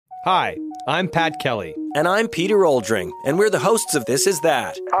Hi, I'm Pat Kelly. And I'm Peter Oldring, and we're the hosts of This Is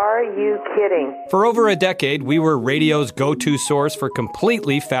That. Are you kidding? For over a decade, we were radio's go-to source for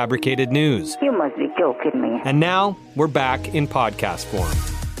completely fabricated news. You must be joking me. And now, we're back in podcast form.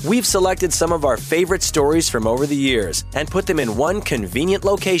 We've selected some of our favorite stories from over the years and put them in one convenient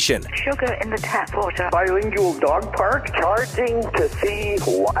location. Sugar in the tap water. Bilingual dog park. Charging to see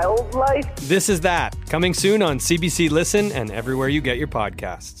wildlife. This Is That, coming soon on CBC Listen and everywhere you get your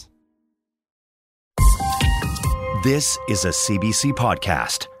podcasts. This is a CBC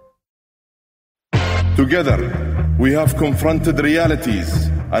podcast. Together, we have confronted realities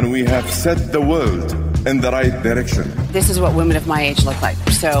and we have set the world in the right direction. This is what women of my age look like.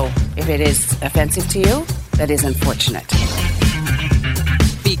 So if it is offensive to you, that is unfortunate.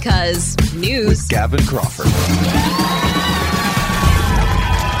 Because news. With Gavin Crawford.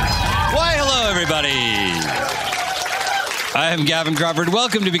 Why, hello, everybody. I am Gavin Crawford.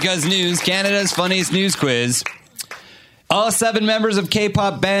 Welcome to Because News, Canada's funniest news quiz. All 7 members of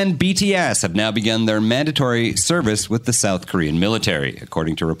K-pop band BTS have now begun their mandatory service with the South Korean military,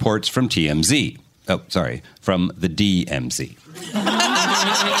 according to reports from TMZ. Oh, sorry, from the DMZ.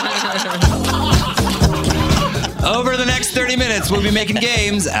 Over the next 30 minutes, we'll be making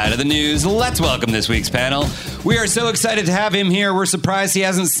games out of the news. Let's welcome this week's panel. We are so excited to have him here. We're surprised he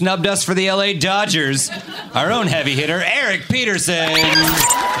hasn't snubbed us for the LA Dodgers. Our own heavy hitter, Eric Peterson.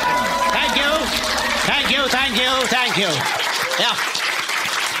 Thank you. Yeah.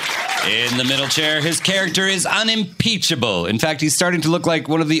 In the middle chair, his character is unimpeachable. In fact, he's starting to look like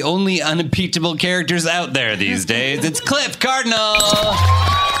one of the only unimpeachable characters out there these days. It's Cliff Cardinal.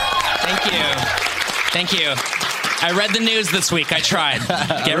 Thank you. I read the news this week. I tried.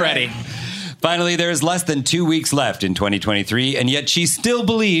 Get ready. Finally, there's less than 2 weeks left in 2023, and yet she still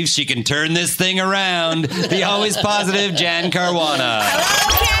believes she can turn this thing around. The always positive Jan Caruana.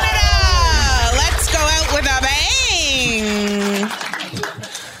 Hello, Canada! Let's go out with a bang!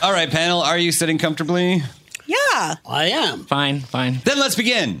 All right, panel, are you sitting comfortably? Yeah. I am. Fine. Then let's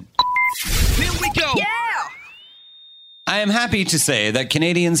begin. Here we go. Yeah! I am happy to say that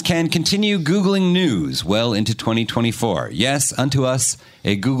Canadians can continue Googling news well into 2024. Yes, unto us,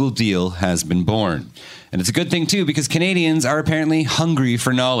 a Google deal has been born. And it's a good thing, too, because Canadians are apparently hungry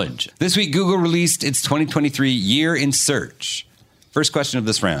for knowledge. This week, Google released its 2023 Year in Search. First question of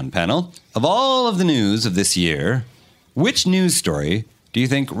this round, panel. Of all of the news of this year, which news story do you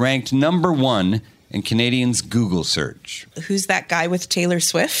think ranked number 1 in Canadians' Google search? Who's that guy with Taylor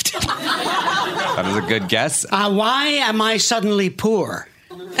Swift? That was a good guess. Why am I suddenly poor?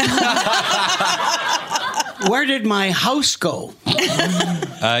 Where did my house go?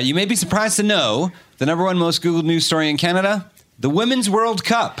 You may be surprised to know the number 1 most Googled news story in Canada, the Women's World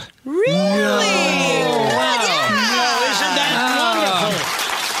Cup. Really? Wow. Yeah. Isn't that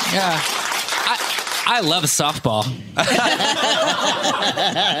wonderful? Yeah. I love softball.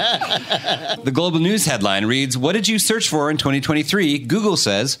 The Global News headline reads, "What did you search for in 2023? Google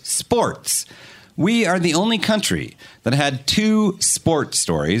says sports." We are the only country that had 2 sports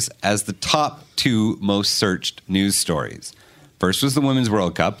stories as the top 2 most searched news stories. First was the Women's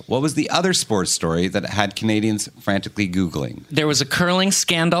World Cup. What was the other sports story that had Canadians frantically Googling? There was a curling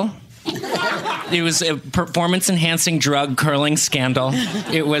scandal. It was a performance-enhancing drug curling scandal.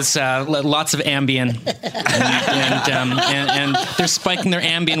 It was lots of Ambien. And they're spiking their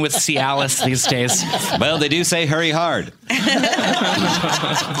Ambien with Cialis these days. Well, they do say hurry hard.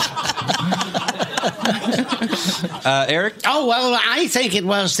 Eric? Oh, well, I think it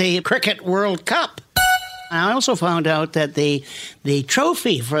was the Cricket World Cup. I also found out that the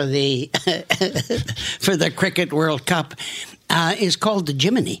trophy for the for the Cricket World Cup is called the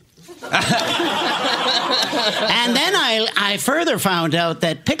Jiminy. And then I further found out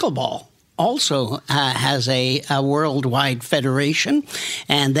that pickleball also has a worldwide federation,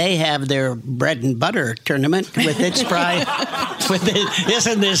 and they have their bread and butter tournament with its prize.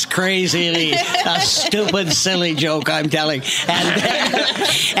 Isn't this crazy? A stupid, silly joke, I'm telling.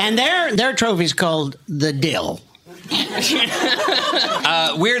 And their trophy's called the Dill.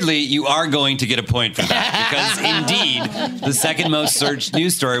 Weirdly, you are going to get a point for that because, indeed, the second most searched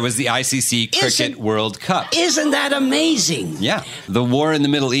news story was the ICC Cricket World Cup. Isn't that amazing? Yeah. The war in the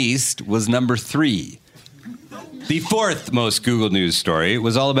Middle East was number 3. The fourth most Googled news story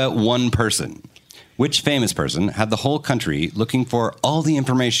was all about one person. Which famous person had the whole country looking for all the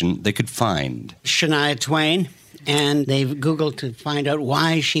information they could find? Shania Twain. And they've Googled to find out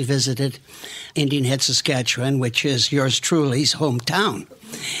why she visited Indian Head, Saskatchewan, which is yours truly's hometown.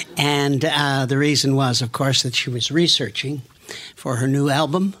 And the reason was, of course, that she was researching for her new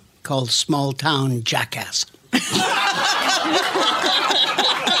album called Small Town Jackass.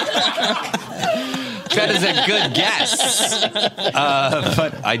 That is a good guess.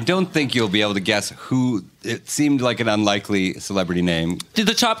 But I don't think you'll be able to guess who. It seemed like an unlikely celebrity name.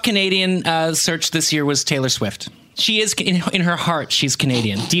 The top Canadian search this year was Taylor Swift. She is, in her heart, she's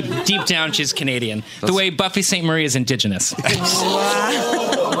Canadian. Deep down, she's Canadian. The way Buffy St. Marie is Indigenous.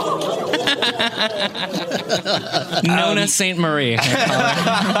 Nona St. Marie.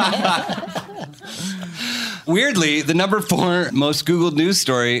 Weirdly, the number 4 most Googled news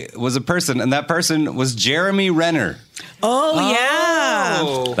story was a person, and that person was Jeremy Renner. Oh,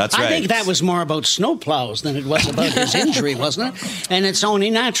 yeah. That's right. I think that was more about snowplows than it was about his injury, wasn't it? And it's only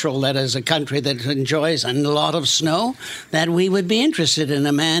natural that as a country that enjoys a lot of snow, that we would be interested in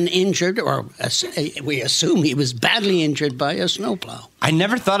a man injured, or we assume he was badly injured by a snowplow. I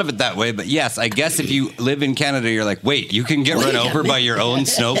never thought of it that way, but yes, I guess if you live in Canada, you're like, wait, you can get run over by your own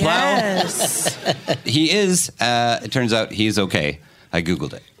snowplow? Yes. He is, it turns out he's okay. I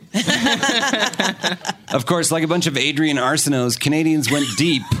Googled it. Of course, like a bunch of Adrian Arsenaults, Canadians went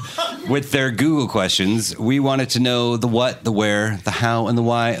deep with their Google questions. We wanted to know the what, the where, the how, and the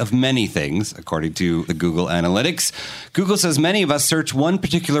why of many things, according to the Google Analytics. Google says many of us search one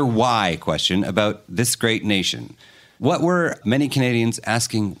particular why question about this great nation. What were many Canadians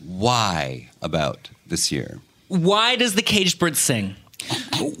asking why about this year? Why does the caged bird sing?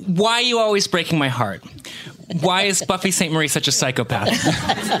 Why are you always breaking my heart? Why is Buffy St. Marie such a psychopath?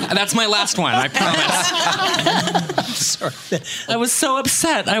 That's my last one, I promise. Sorry. I was so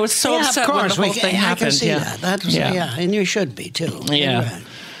upset. I was so upset when the whole thing happened. I can see that. And you should be, too. Yeah.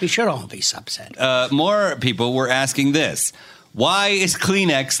 We should all be upset. More people were asking this. Why is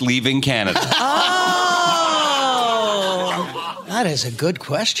Kleenex leaving Canada? Oh! That is a good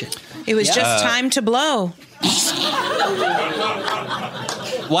question. It was just time to blow.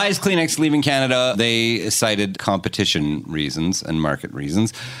 Why is Kleenex leaving Canada? They cited competition reasons and market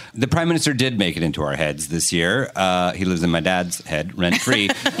reasons. The Prime Minister did make it into our heads this year. He lives in my dad's head, rent-free.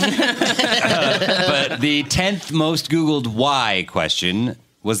 But the 10th most Googled why question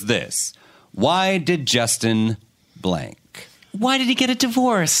was this. Why did Justin blank? Why did he get a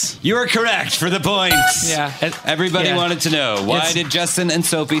divorce? You are correct for the point. Yeah. Everybody wanted to know. Why did Justin and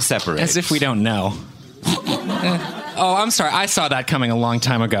Sophie separate? As if we don't know. Oh, I'm sorry. I saw that coming a long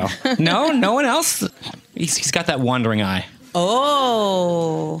time ago. No one else? He's got that wandering eye.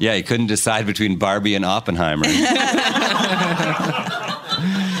 Oh. Yeah, he couldn't decide between Barbie and Oppenheimer.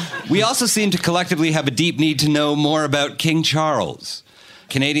 We also seem to collectively have a deep need to know more about King Charles.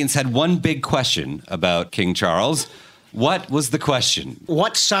 Canadians had one big question about King Charles. What was the question?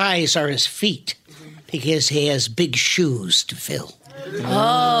 What size are his feet? Because he has big shoes to fill.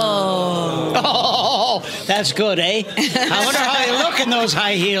 Oh, that's good, eh? I wonder how you look in those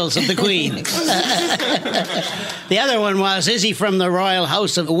high heels of the Queen. The other one was, is he from the Royal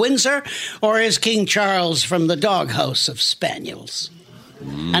House of Windsor, or is King Charles from the Dog House of Spaniels?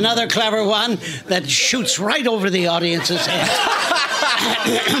 Another clever one that shoots right over the audience's head.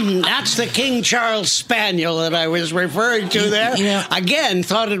 That's the King Charles Spaniel that I was referring to there. Yeah. Again,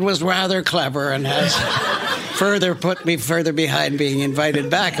 thought it was rather clever and has put me further behind being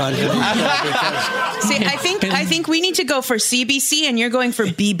invited back on it. See, I think we need to go for CBC and you're going for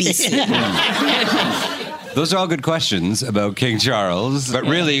BBC. Those are all good questions about King Charles, but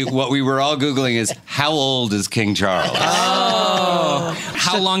really what we were all Googling is, how old is King Charles? Oh.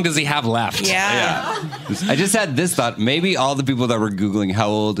 How long does he have left? Yeah. I just had this thought, maybe all the people that were Googling how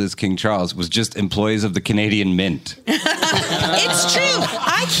old is King Charles was just employees of the Canadian Mint. It's true.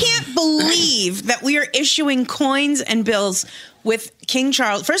 I can't believe that we are issuing coins and bills with King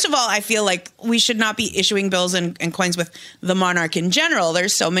Charles. First of all, I feel like we should not be issuing bills and coins with the monarch in general.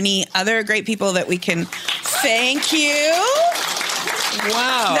 There's so many other great people that we can thank you.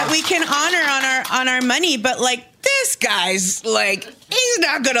 Wow. That we can honor on our money. But like, this guy's like, he's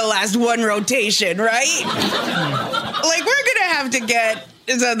not going to last one rotation, right? Like, we're going to have to get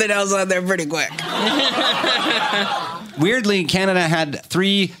something else on there pretty quick. Weirdly, Canada had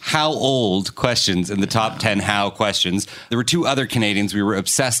 3 how old questions in the top 10 how questions. There were 2 other Canadians we were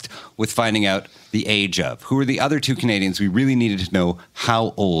obsessed with finding out the age of. Who were the other 2 Canadians we really needed to know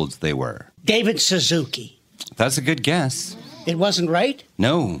how old they were? David Suzuki. That's a good guess. It wasn't right?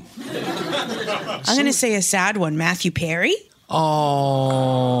 No. I'm going to say a sad one. Matthew Perry?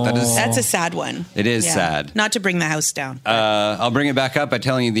 Oh. That's a sad one. It is sad. Not to bring the house down. I'll bring it back up by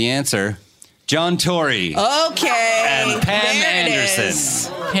telling you the answer. John Tory. Okay. And Pam There it Anderson.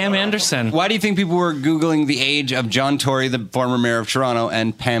 is. Pam Anderson. Why do you think people were Googling the age of John Tory, the former mayor of Toronto,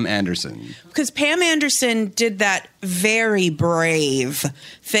 and Pam Anderson? Because Pam Anderson did that very brave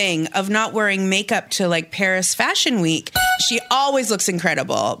thing of not wearing makeup to like Paris Fashion Week. She always looks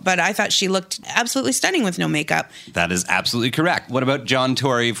incredible, but I thought she looked absolutely stunning with no makeup. That is absolutely correct. What about John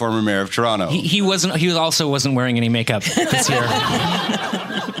Tory, former mayor of Toronto? He also wasn't wearing any makeup this year.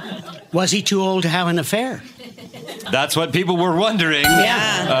 Was he too old to have an affair? That's what people were wondering.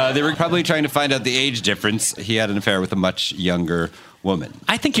 Yeah. They were probably trying to find out the age difference. He had an affair with a much younger woman.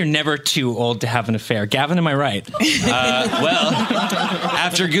 I think you're never too old to have an affair. Gavin, am I right? Well,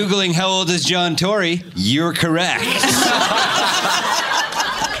 after Googling how old is John Tory, you're correct.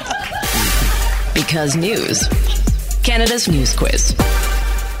 Because news. Canada's News Quiz.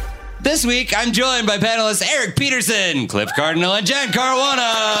 This week, I'm joined by panelists Eric Peterson, Cliff Cardinal, and Jan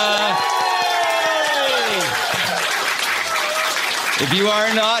Caruana. If you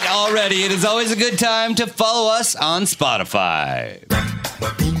are not already, it is always a good time to follow us on Spotify.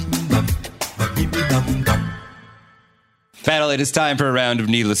 Panel, it is time for a round of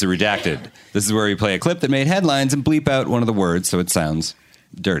Needlessly Redacted. This is where we play a clip that made headlines and bleep out one of the words so it sounds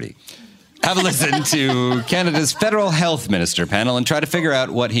dirty. Have a listen to Canada's Federal Health Minister panel and try to figure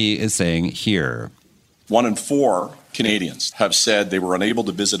out what he is saying here. 1 in 4 Canadians have said they were unable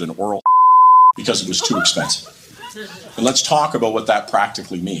to visit an oral because it was too expensive. And let's talk about what that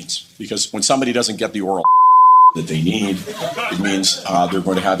practically means. Because when somebody doesn't get the oral that they need, it means they're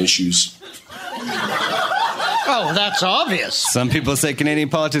going to have issues. Oh, that's obvious. Some people say Canadian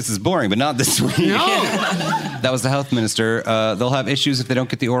politics is boring, but not this week. No. That was the health minister. They'll have issues if they don't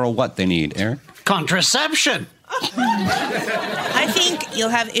get the oral what they need. Eric? Contraception. I think you'll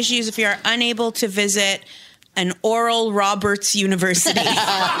have issues if you're unable to visit an Oral Roberts University.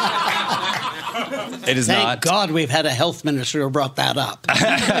 It is Thank not. God we've had a health minister who brought that up.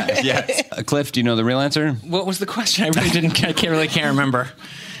 Yes. Cliff, do you know the real answer? What was the question? I really can't remember.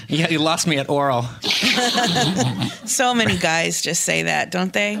 Yeah, you lost me at oral. So many guys just say that,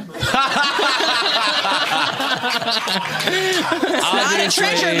 don't they? It's not a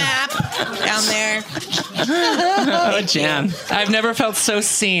treasure map down there. Oh, Jan. I've never felt so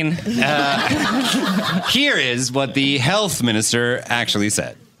seen. Here is what the health minister actually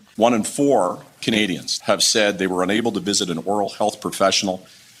said. 1 in 4 Canadians have said they were unable to visit an oral health professional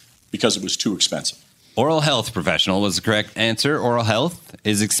because it was too expensive. Oral health professional was the correct answer. Oral health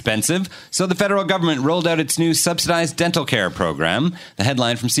is expensive, so the federal government rolled out its new subsidized dental care program. The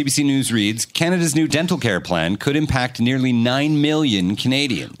headline from CBC News reads, Canada's new dental care plan could impact nearly 9 million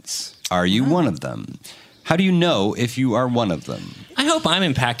Canadians. Are you one of them? How do you know if you are one of them? I hope I'm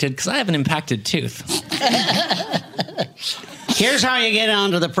impacted, because I have an impacted tooth. Here's how you get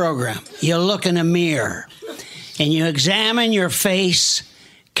onto the program. You look in a mirror, and you examine your face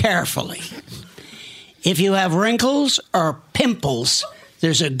carefully. If you have wrinkles or pimples,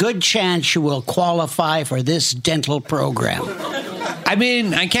 there's a good chance you will qualify for this dental program. I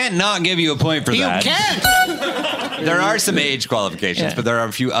mean, I can't not give you a point for that. You can't! There are some age qualifications, Yeah. but there are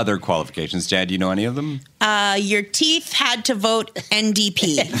a few other qualifications. Jad, do you know any of them? Your teeth had to vote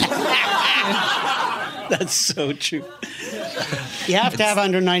NDP. That's so true. You have to have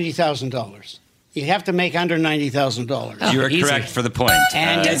under $90,000. You have to make under $90,000. You are easy. correct for the point.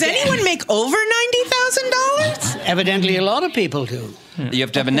 And Does anyone make over $90,000? evidently a lot of people do. You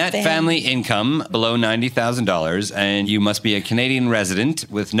have to have a net family income below $90,000, and you must be a Canadian resident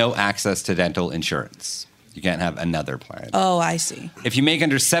with no access to dental insurance. You can't have another plan. Oh, I see. If you make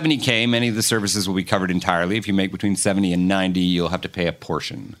under $70K, many of the services will be covered entirely. If you make between $70 and $90, you'll have to pay a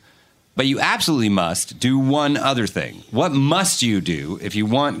portion. But you absolutely must do one other thing. What must you do if you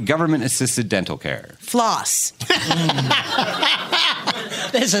want government-assisted dental care? Floss.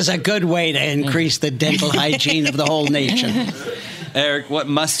 This is a good way to increase the dental hygiene of the whole nation. Eric, what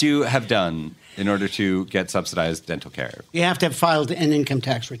must you have done in order to get subsidized dental care? You have to have filed an income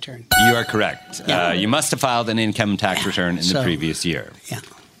tax return. You are correct. Yeah. You must have filed an income tax return in the previous year. Yeah.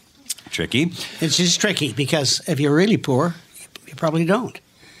 Tricky. It's just tricky because if you're really poor, you probably don't.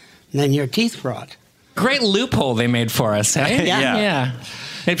 And then your teeth rot. Great loophole they made for us, eh? Yeah.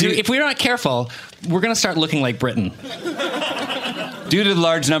 If we're not careful, we're going to start looking like Britain. Due to the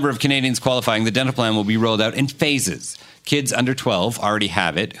large number of Canadians qualifying, the dental plan will be rolled out in phases. Kids under 12 already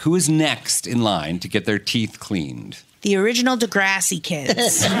have it. Who is next in line to get their teeth cleaned? The original Degrassi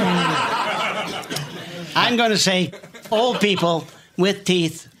kids. I'm going to say old people with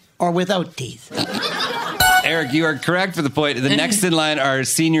teeth or without teeth. Eric, you are correct for the point. The next in line are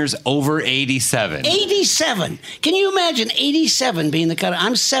seniors over 87. 87. Can you imagine 87 being the cut?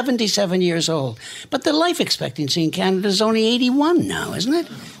 I'm 77 years old. But the life expectancy in Canada is only 81 now, isn't it?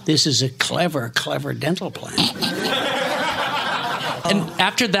 This is a clever, clever dental plan. And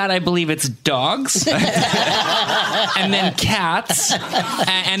after that, I believe it's dogs, and then cats,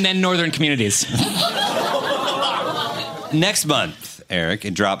 and then northern communities. Next month, Eric,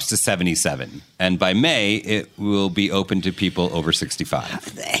 it drops to 77. And by May, it will be open to people over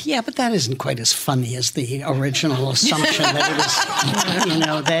 65. Yeah, but that isn't quite as funny as the original assumption that it was,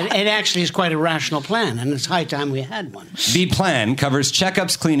 that it actually is quite a rational plan, and it's high time we had one. The plan covers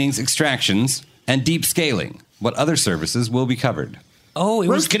checkups, cleanings, extractions, and deep scaling. What other services will be covered? Oh,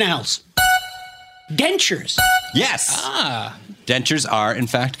 root canals. Dentures. Yes. Dentures are, in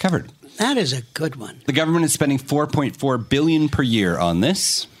fact, covered. That is a good one. The government is spending $4.4 billion per year on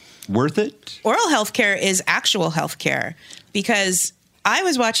this. Worth it? Oral health care is actual health care, because I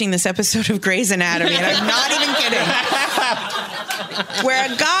was watching this episode of Grey's Anatomy, and I'm not even kidding, where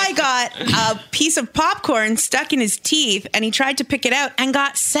a guy got a piece of popcorn stuck in his teeth, and he tried to pick it out and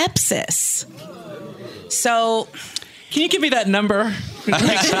got sepsis. So... Can you give me that number?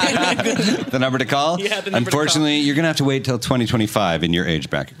 The number to call? Yeah, the number Unfortunately, to call. you're going to have to wait till 2025 in your age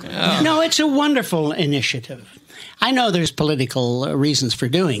bracket. Oh. No, it's a wonderful initiative. I know there's political reasons for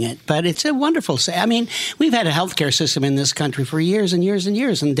doing it, but it's a wonderful... I mean, we've had a healthcare system in this country for years and years and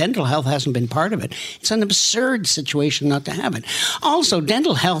years, and dental health hasn't been part of it. It's an absurd situation not to have it. Also,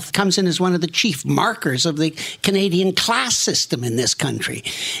 dental health comes in as one of the chief markers of the Canadian class system in this country.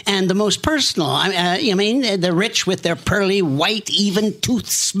 And the most personal, the rich with their pearly, white, even-toothed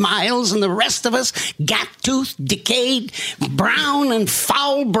smiles, and the rest of us gap-toothed, decayed, brown, and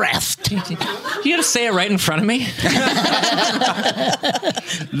foul-breathed. You got to say it right in front of me?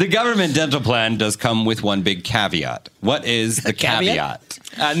 The government dental plan does come with one big caveat. What is the caveat?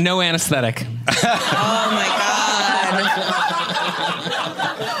 No anesthetic. Oh, my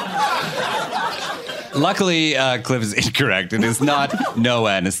God. Luckily, Cliff is incorrect. It is not no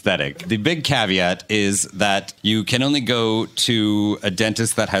anesthetic. The big caveat is that you can only go to a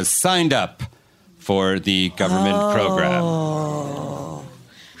dentist that has signed up for the government program.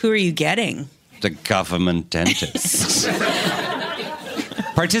 Who are you getting? The government dentist.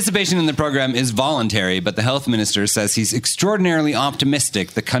 Participation in the program is voluntary, but the health minister says he's extraordinarily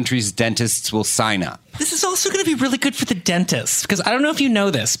optimistic the country's dentists will sign up. This is also going to be really good for the dentists, because I don't know if you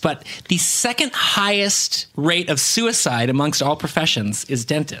know this, but the second highest rate of suicide amongst all professions is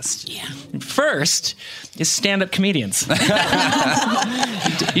dentists. Yeah. First is stand-up comedians.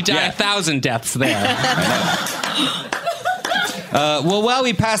 You die 1,000 deaths there. Well, while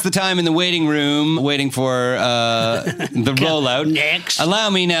we pass the time in the waiting room, waiting for the rollout, next, allow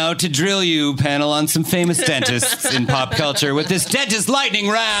me now to drill you, panel, on some famous dentists in pop culture with this Dentist Lightning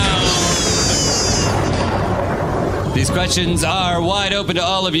Round. These questions are wide open to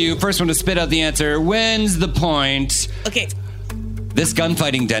all of you. First one to spit out the answer wins the point. Okay. This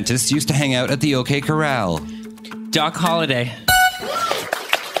gunfighting dentist used to hang out at the OK Corral. Doc Holliday.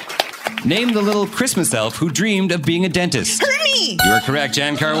 Name the little Christmas elf who dreamed of being a dentist. Hermie! You are correct,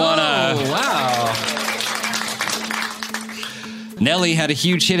 Jan Caruana. Oh, wow. Nelly had a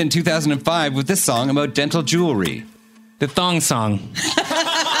huge hit in 2005 with this song about dental jewelry. The thong song.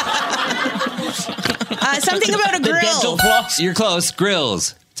 Something about a grill. The dental floss. You're close.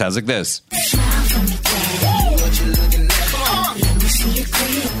 Grills. Sounds like this.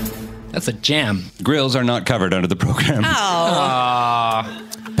 That's a jam. Grills are not covered under the program. Oh.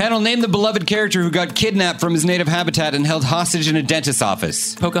 Panel, name the beloved character who got kidnapped from his native habitat and held hostage in a dentist's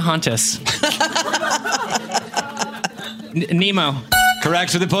office. Pocahontas. Nemo.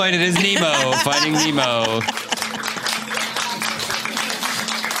 Correct for the point. It is Nemo. Finding Nemo.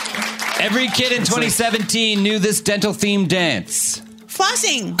 Every kid in 2017 knew this dental-themed dance.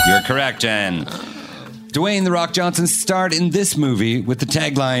 Flossing. You're correct, Jen. Dwayne "The Rock" Johnson starred in this movie with the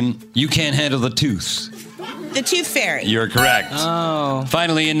tagline, "You can't handle the tooth." The Tooth Fairy. You're correct. Oh.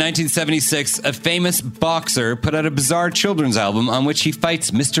 Finally, in 1976, a famous boxer put out a bizarre children's album on which he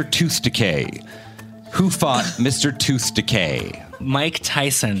fights Mr. Tooth Decay. Who fought Mr. Tooth Decay? Mike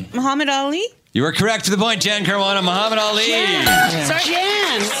Tyson. Muhammad Ali? You are correct to the point, Jan Caruana. Muhammad Ali. Jan. Sorry,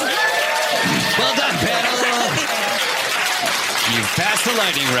 Jan. Well done, panel. You've passed the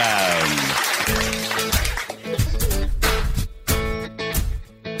lightning round.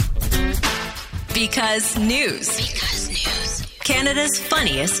 Because news. Canada's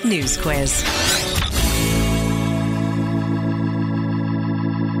funniest news quiz.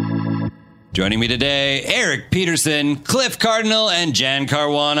 Joining me today, Eric Peterson, Cliff Cardinal, and Jan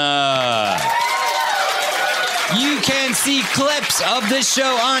Caruana. You can see clips of this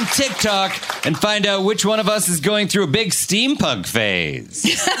show on TikTok and find out which one of us is going through a big steampunk phase.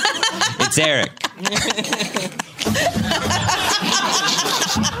 It's Eric.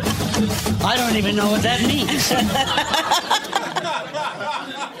 I don't even know what that means.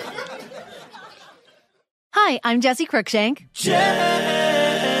 Hi, I'm Jessie Cruikshank. Jessie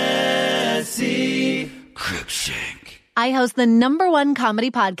Cruikshank. I host the #1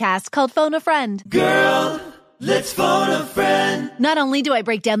 comedy podcast called Phone a Friend. Girl, let's phone a friend. Not only do I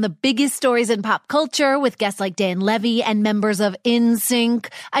break down the biggest stories in pop culture with guests like Dan Levy and members of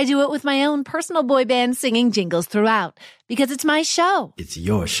NSYNC, I do it with my own personal boy band singing jingles throughout. Because it's my show. It's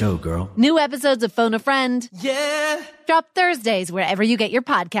your show, girl. New episodes of Phone a Friend. Yeah. Drop Thursdays wherever you get your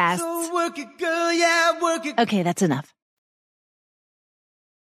podcasts. So work it, girl, yeah, work it. Okay, that's enough.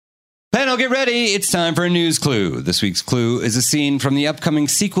 Panel, get ready. It's time for a news clue. This week's clue is a scene from the upcoming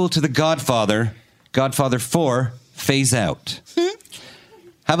sequel to The Godfather, Godfather 4, Phase Out.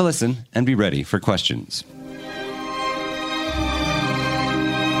 Have a listen and be ready for questions.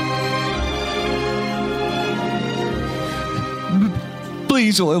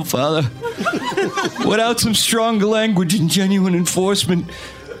 Please, Oil Father. Without some stronger language and genuine enforcement,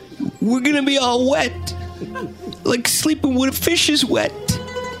 we're going to be all wet. Like sleeping with a fish is wet.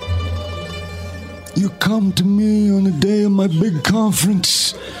 You come to me on the day of my big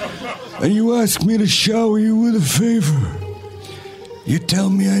conference, and you ask me to shower you with a favor. You tell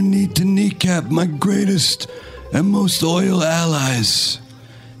me I need to kneecap my greatest and most loyal allies.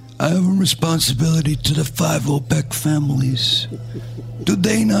 I have a responsibility to the 5 OPEC families. Do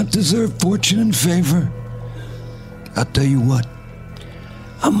they not deserve fortune and favor? I'll tell you what.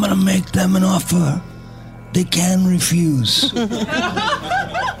 I'm gonna make them an offer they can refuse.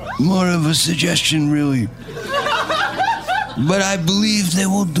 More of a suggestion, really. But I believe they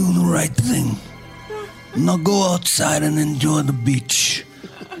will do the right thing. And I'll go outside and enjoy the beach.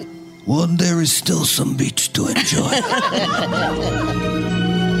 Well, there is still some beach to enjoy.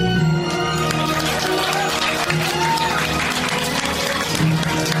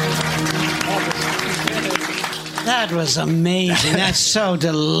 That was amazing. That's so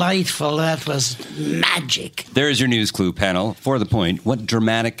delightful. That was magic. There is your news clue, panel. For the point, what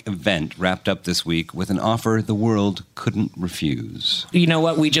dramatic event wrapped up this week with an offer the world couldn't refuse? You know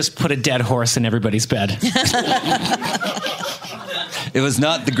what? We just put a dead horse in everybody's bed. It was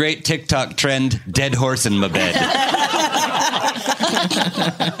not the great TikTok trend, dead horse in my bed.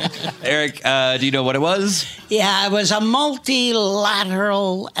 Eric, do you know what it was? Yeah, it was a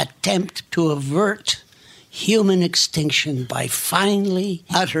multilateral attempt to avert human extinction by finally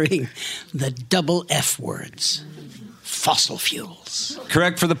uttering the double F words. Fossil fuels.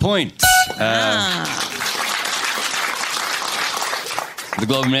 Correct for the point. The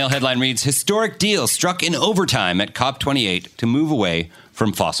Globe and Mail headline reads, Historic deal struck in overtime at COP28 to move away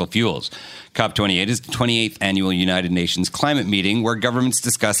from fossil fuels. COP28 is the 28th annual United Nations climate meeting where governments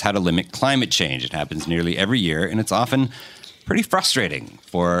discuss how to limit climate change. It happens nearly every year, and it's often pretty frustrating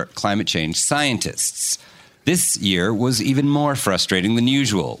for climate change scientists. This year was even more frustrating than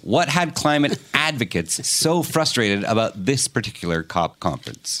usual. What had climate advocates so frustrated about this particular COP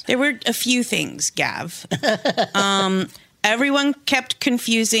conference? There were a few things, Gav. Everyone kept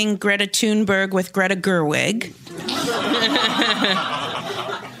confusing Greta Thunberg with Greta Gerwig.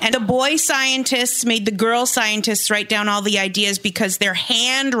 And the boy scientists made the girl scientists write down all the ideas because their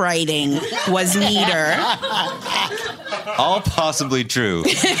handwriting was neater. All possibly true,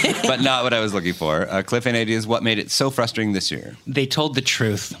 but not what I was looking for. Cliff, any ideas what made it so frustrating this year? They told the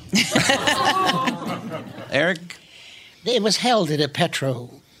truth. Eric? It was held at a petro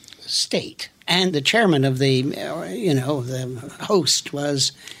state, and the chairman of the, the host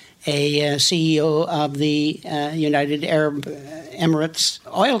was a CEO of the United Arab Emirates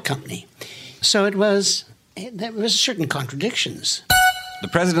oil company. So there was certain contradictions. The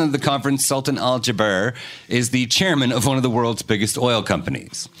president of the conference, Sultan Al-Jaber, is the chairman of one of the world's biggest oil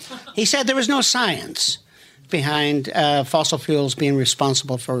companies. He said there was no science behind fossil fuels being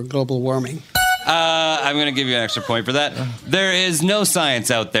responsible for global warming. I'm going to give you an extra point for that. There is no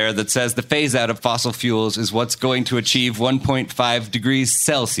science out there that says the phase out of fossil fuels is what's going to achieve 1.5 degrees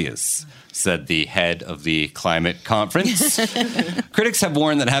Celsius, said the head of the climate conference. Critics have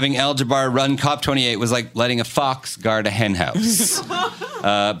warned that having Al-Jaber run COP28 was like letting a fox guard a henhouse.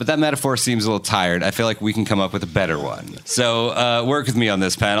 But that metaphor seems a little tired. I feel like we can come up with a better one. So work with me on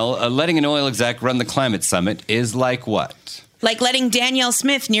this panel. Letting an oil exec run the climate summit is like what? Like letting Danielle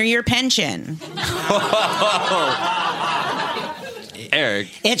Smith near your pension. Eric.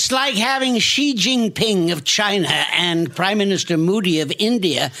 It's like having Xi Jinping of China and Prime Minister Modi of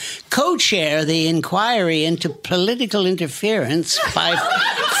India co-chair the inquiry into political interference by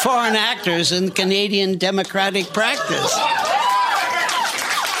foreign actors in Canadian democratic practice.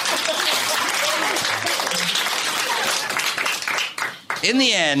 In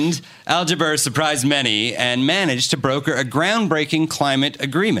the end, Al Jaber surprised many and managed to broker a groundbreaking climate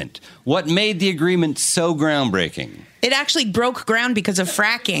agreement. What made the agreement so groundbreaking? It actually broke ground because of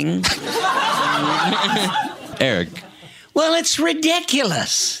fracking. Eric. Well, it's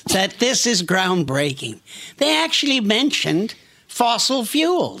ridiculous that this is groundbreaking. They actually mentioned fossil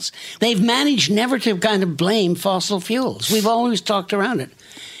fuels. They've managed never to kind of blame fossil fuels. We've always talked around it.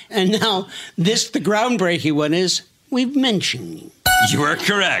 And now the groundbreaking one is we've mentioned. You are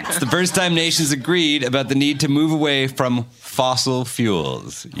correct. It's the first time nations agreed about the need to move away from fossil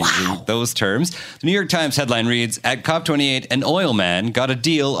fuels. Using those terms, the New York Times headline reads, at COP28, an oil man got a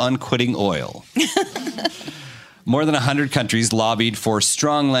deal on quitting oil. More than 100 countries lobbied for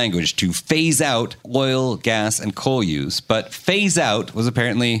strong language to phase out oil, gas, and coal use, but phase out was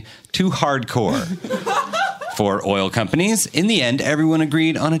apparently too hardcore for oil companies. In the end, everyone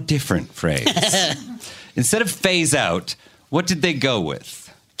agreed on a different phrase. Instead of phase out, what did they go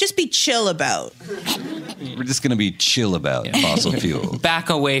with? Just be chill about. We're just going to be chill about fossil fuel. Back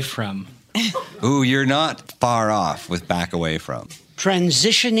away from. Ooh, you're not far off with back away from.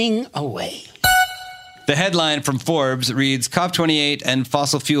 Transitioning away. The headline from Forbes reads, COP28 and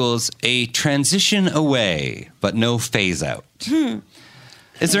fossil fuels, a transition away, but no phase out.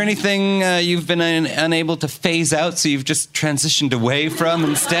 Is there anything you've been unable to phase out, so you've just transitioned away from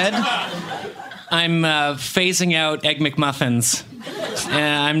instead? I'm phasing out Egg McMuffins.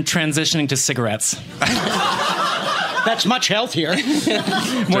 I'm transitioning to cigarettes. That's much healthier.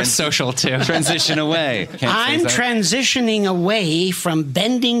 More social, too. Transition away. I'm transitioning away from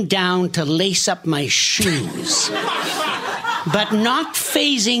bending down to lace up my shoes, but not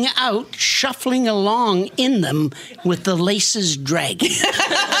phasing out, shuffling along in them with the laces dragging.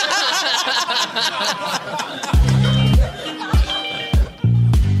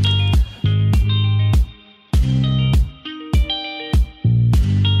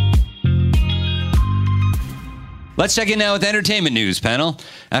 Let's check in now with entertainment news, panel.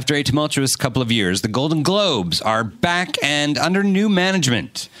 After a tumultuous couple of years, the Golden Globes are back and under new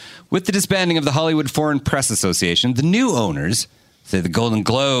management. With the disbanding of the Hollywood Foreign Press Association, the new owners say the Golden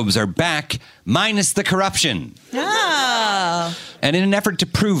Globes are back, minus the corruption. Oh. And in an effort to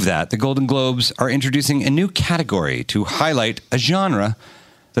prove that, the Golden Globes are introducing a new category to highlight a genre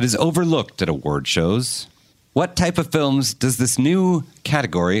that is overlooked at award shows. What type of films does this new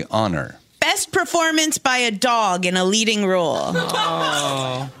category honor? Best performance by a dog in a leading role.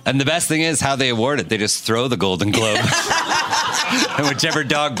 Oh. And the best thing is how they award it. They just throw the Golden Globe. And whichever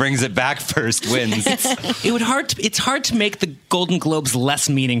dog brings it back first wins. It's hard to make the Golden Globes less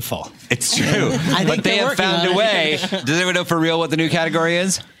meaningful. It's true. But they have found a way. Does anyone know for real what the new category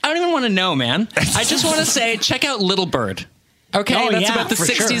is? I don't even want to know, man. I just want to say, check out Little Bird. Okay, that's about the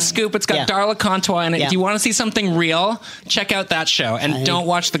 60s scoop. It's got Darla Contois in it. If you want to see something real, check out that show. And don't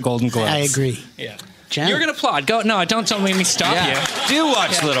watch the Golden Globes. I agree. Yeah. You're going to applaud. Go. No, don't make me stop you. Do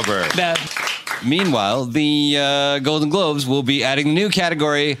watch Little Bird. Meanwhile, the Golden Globes will be adding a new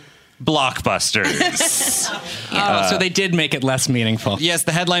category, blockbusters. So they did make it less meaningful. Yes,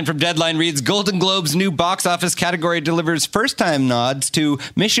 the headline from Deadline reads, Golden Globe's new box office category delivers first-time nods to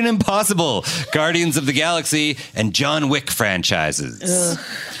Mission Impossible, Guardians of the Galaxy, and John Wick franchises. Ugh.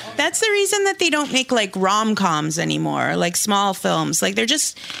 That's the reason that they don't make like rom-coms anymore, like small films. Like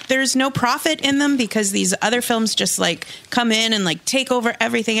there's no profit in them because these other films just like come in and like take over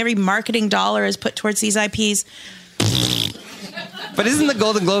everything. Every marketing dollar is put towards these IPs. But isn't the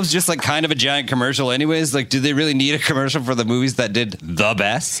Golden Globes just like kind of a giant commercial anyways? Like, do they really need a commercial for the movies that did the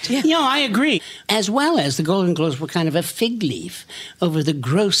best? Yeah. You know, I agree. As well as the Golden Globes were kind of a fig leaf over the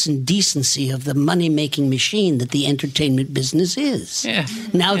gross indecency of the money-making machine that the entertainment business is. Yeah.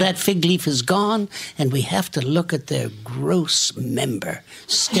 Now that fig leaf is gone, and we have to look at their gross member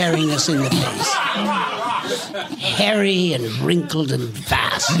staring us in the face. Hairy and wrinkled and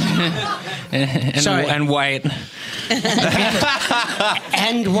vast. And white.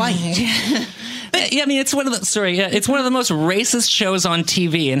 And white. But, yeah, I mean, it's one of the most racist shows on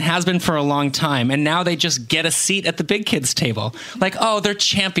TV and has been for a long time. And now they just get a seat at the big kids table. Like, oh, they're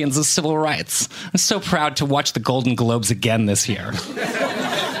champions of civil rights. I'm so proud to watch the Golden Globes again this year.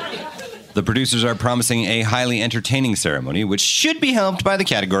 The producers are promising a highly entertaining ceremony, which should be helped by the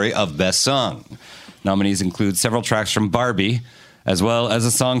category of Best Song. Nominees include several tracks from Barbie, as well as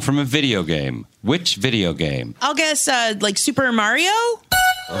a song from a video game. Which video game? I'll guess like Super Mario?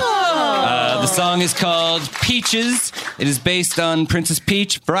 The song is called Peaches. It is based on Princess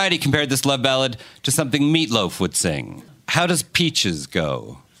Peach. Variety compared this love ballad to something Meatloaf would sing. How does Peaches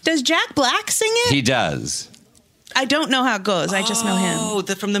go? Does Jack Black sing it? He does. I don't know how it goes. I just know him. Oh,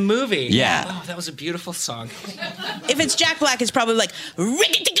 from the movie. Yeah. Oh, that was a beautiful song. If it's Jack Black, it's probably like,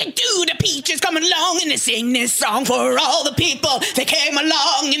 "Rick-a-tick-a-doo, the peaches come along and they sing this song for all the people. They came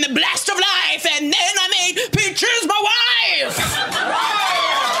along in the blast of life, and then I made Peaches my wife."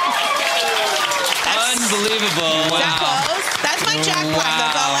 Unbelievable. Wow. That's my Jack Black.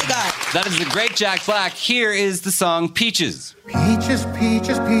 That's all I got. That is the great Jack Black. Here is the song Peaches. Peaches,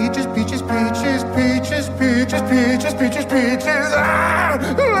 peaches, peaches, peaches, peaches, peaches, peaches, peaches, peaches, peaches. Ah!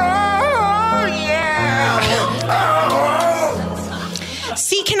 Oh, yeah! Oh.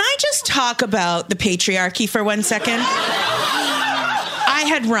 See, can I just talk about the patriarchy for 1 second? I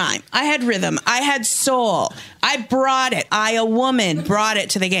had rhyme. I had rhythm. I had soul. I brought it. I, a woman, brought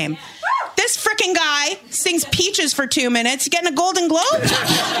it to the game. This frickin' guy sings Peaches for 2 minutes, getting a Golden Globe?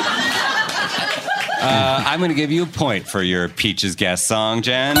 I'm going to give you a point for your Peaches guest song,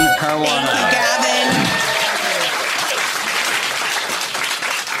 Jan Caruana. Thank you, Gavin.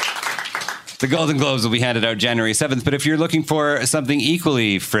 The Golden Globes will be handed out January 7th, but if you're looking for something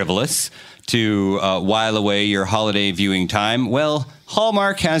equally frivolous to while away your holiday viewing time, well,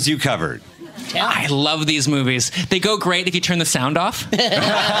 Hallmark has you covered. I love these movies. They go great if you turn the sound off.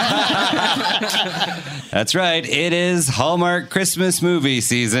 That's right. It is Hallmark Christmas movie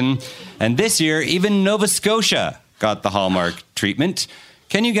season. And this year, even Nova Scotia got the Hallmark treatment.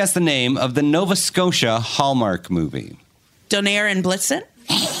 Can you guess the name of the Nova Scotia Hallmark movie? Donaire and Blitzen?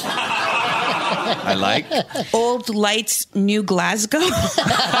 I like. Old Lights, New Glasgow?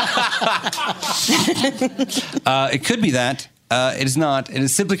 It could be that. It is not. It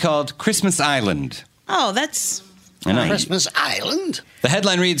is simply called Christmas Island. Oh, that's... I know. Christmas Island? The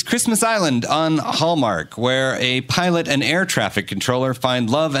headline reads, Christmas Island on Hallmark, where a pilot and air traffic controller find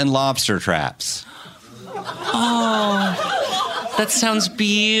love and lobster traps. Oh, that sounds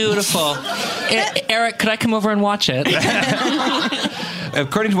beautiful. Eric, could I come over and watch it?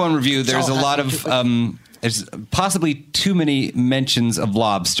 According to one review, there's a lot of... there's possibly too many mentions of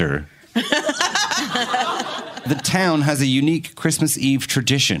lobster. The town has a unique Christmas Eve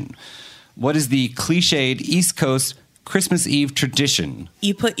tradition. What is the cliched East Coast Christmas Eve tradition?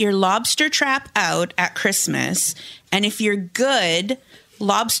 You put your lobster trap out at Christmas, and if you're good,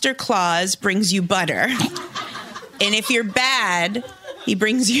 Lobster Claus brings you butter. And if you're bad, he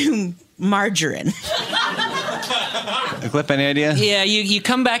brings you margarine. Clip, any idea? Yeah, you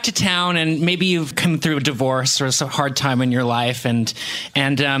come back to town and maybe you've come through a divorce or a hard time in your life, and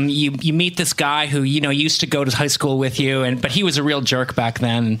you meet this guy who used to go to high school with you, but he was a real jerk back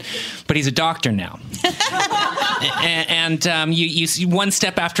then, but he's a doctor now. and you see one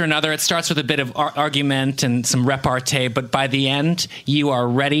step after another. It starts with a bit of argument and some repartee, but by the end, you are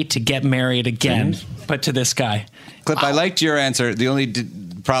ready to get married again, but to this guy. Clip, I liked your answer. The only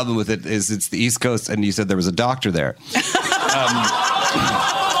problem with it is it's the East Coast, and you said there was a doctor there.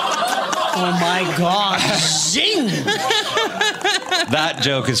 Oh, my God. Zing! That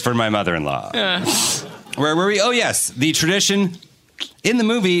joke is for my mother-in-law. Where were we? Oh, yes. The tradition. In the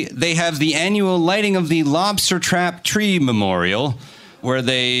movie, they have the annual lighting of the Lobster Trap Tree Memorial, where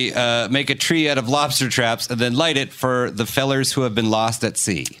they make a tree out of lobster traps and then light it for the fellers who have been lost at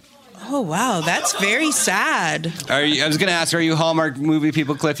sea. Oh, wow. That's very sad. I was going to ask, are you Hallmark movie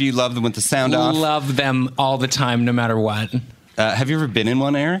people, Cliff? You love them with the sound off? Love them all the time, no matter what. Have you ever been in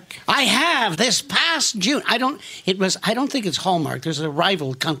one, Eric? I have this past June. I don't think it's Hallmark. There's a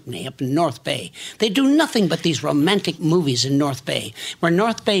rival company up in North Bay. They do nothing but these romantic movies in North Bay, where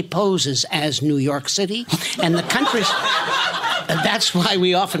North Bay poses as New York City, and the country's... That's why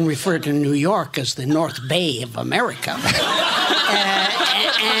we often refer to New York as the North Bay of America.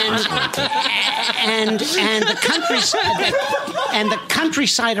 And the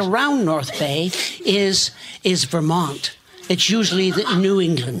countryside around North Bay is Vermont. It's usually the New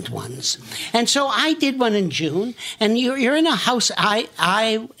England ones. And so I did one in June, and you're in a house.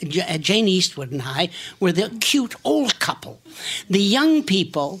 Jane Eastwood and I were the cute old couple. The young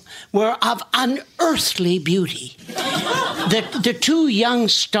people were of unearthly beauty. The two young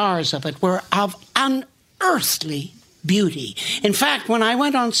stars of it were of unearthly beauty. In fact, when I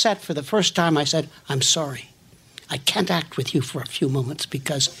went on set for the first time, I said, I'm sorry. I can't act with you for a few moments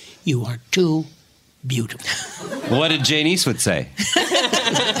because you are too beautiful. What did Jane Eastwood say?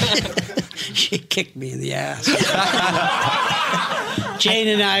 She kicked me in the ass. Jane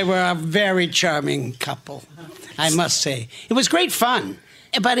and I were a very charming couple. I must say. It was great fun.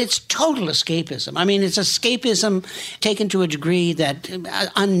 But it's total escapism. I mean, it's escapism taken to a degree that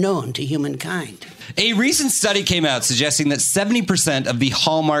unknown to humankind. A recent study came out suggesting that 70% of the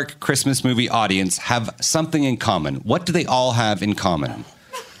Hallmark Christmas movie audience have something in common. What do they all have in common?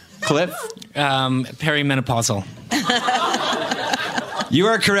 Cliff? Perimenopausal. You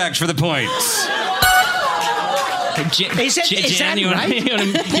are correct for the point. Jan, you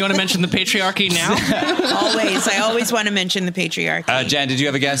want to mention the patriarchy now? Always. I always want to mention the patriarchy. Jan, did you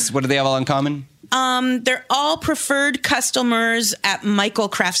have a guess? What do they have all in common? They're all preferred customers at Michael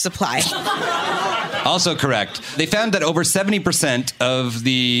Craft Supply. Also correct. They found that over 70% of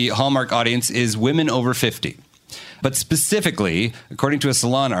the Hallmark audience is women over 50. But specifically, according to a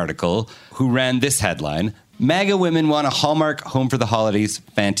Salon article, who ran this headline, MAGA women want a Hallmark Home for the Holidays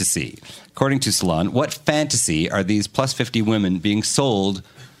fantasy. According to Salon, what fantasy are these plus 50 women being sold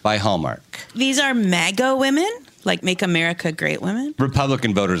by Hallmark? These are MAGA women, like Make America Great Women.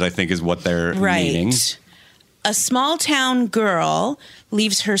 Republican voters, I think, is what they're meaning. A small town girl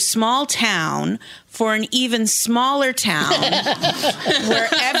leaves her small town for an even smaller town where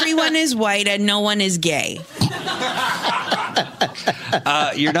everyone is white and no one is gay.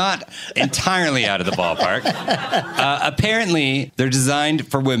 You're not entirely out of the ballpark. Apparently, they're designed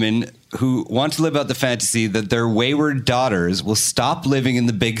for women who want to live out the fantasy that their wayward daughters will stop living in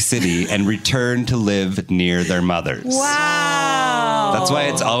the big city and return to live near their mothers. Wow. That's why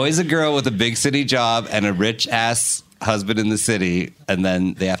it's always a girl with a big city job and a rich-ass husband in the city, and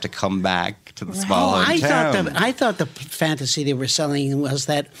then they have to come back to the small hometown. I thought the fantasy they were selling was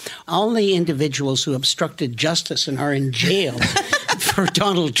that only individuals who obstructed justice and are in jail for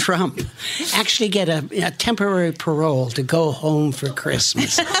Donald Trump actually get a temporary parole to go home for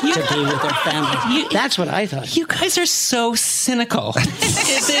Christmas to be with their family. That's what I thought. You guys are so cynical.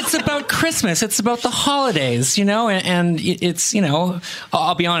 It's about Christmas. It's about the holidays, and it's,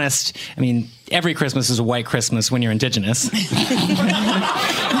 I'll be honest. I mean, every Christmas is a white Christmas when you're Indigenous.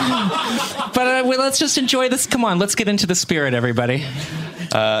 But let's just enjoy this. Come on, let's get into the spirit, everybody.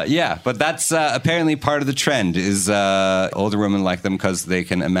 Yeah, but that's apparently part of the trend is older women like them because they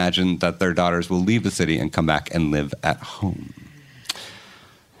can imagine that their daughters will leave the city and come back and live at home.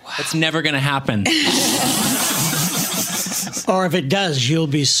 Wow. It's never going to happen. Or if it does, you'll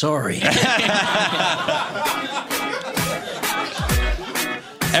be sorry.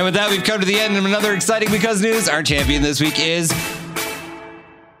 And with that, we've come to the end of another exciting Because News. Our champion this week is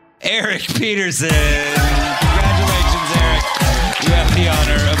Eric Peterson. Congratulations, Eric. You have the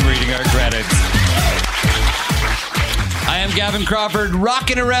honor of reading our credits. I am Gavin Crawford.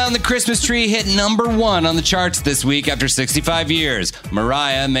 Rocking Around the Christmas Tree hit #1 on the charts this week after 65 years.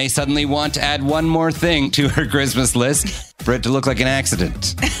 Mariah may suddenly want to add one more thing to her Christmas list for it to look like an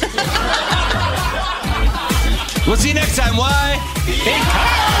accident. We'll see you next time. Why?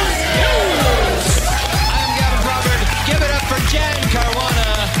 Because News! I'm Gavin Crawford. Give it up for Jan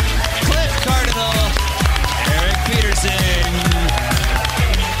Caruana, Cliff Cardinal, Eric Peterson,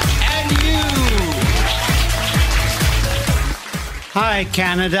 and you. Hi,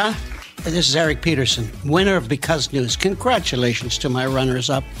 Canada. This is Eric Peterson, winner of Because News. Congratulations to my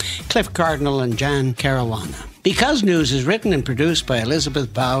runners-up, Cliff Cardinal and Jan Caruana. Because News is written and produced by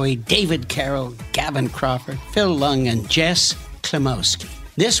Elizabeth Bowie, David Carroll, Gavin Crawford, Phil Lung, and Jess Klimowski.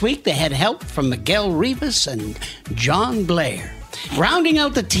 This week, they had help from Miguel Rivas and John Blair. Rounding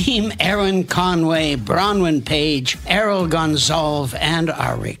out the team, Aaron Conway, Bronwyn Page, Errol Gonzalve, and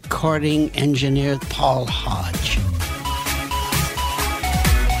our recording engineer, Paul Hodge.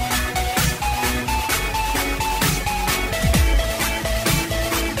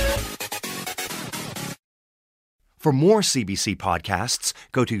 For more CBC podcasts,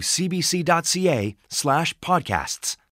 go to cbc.ca/podcasts.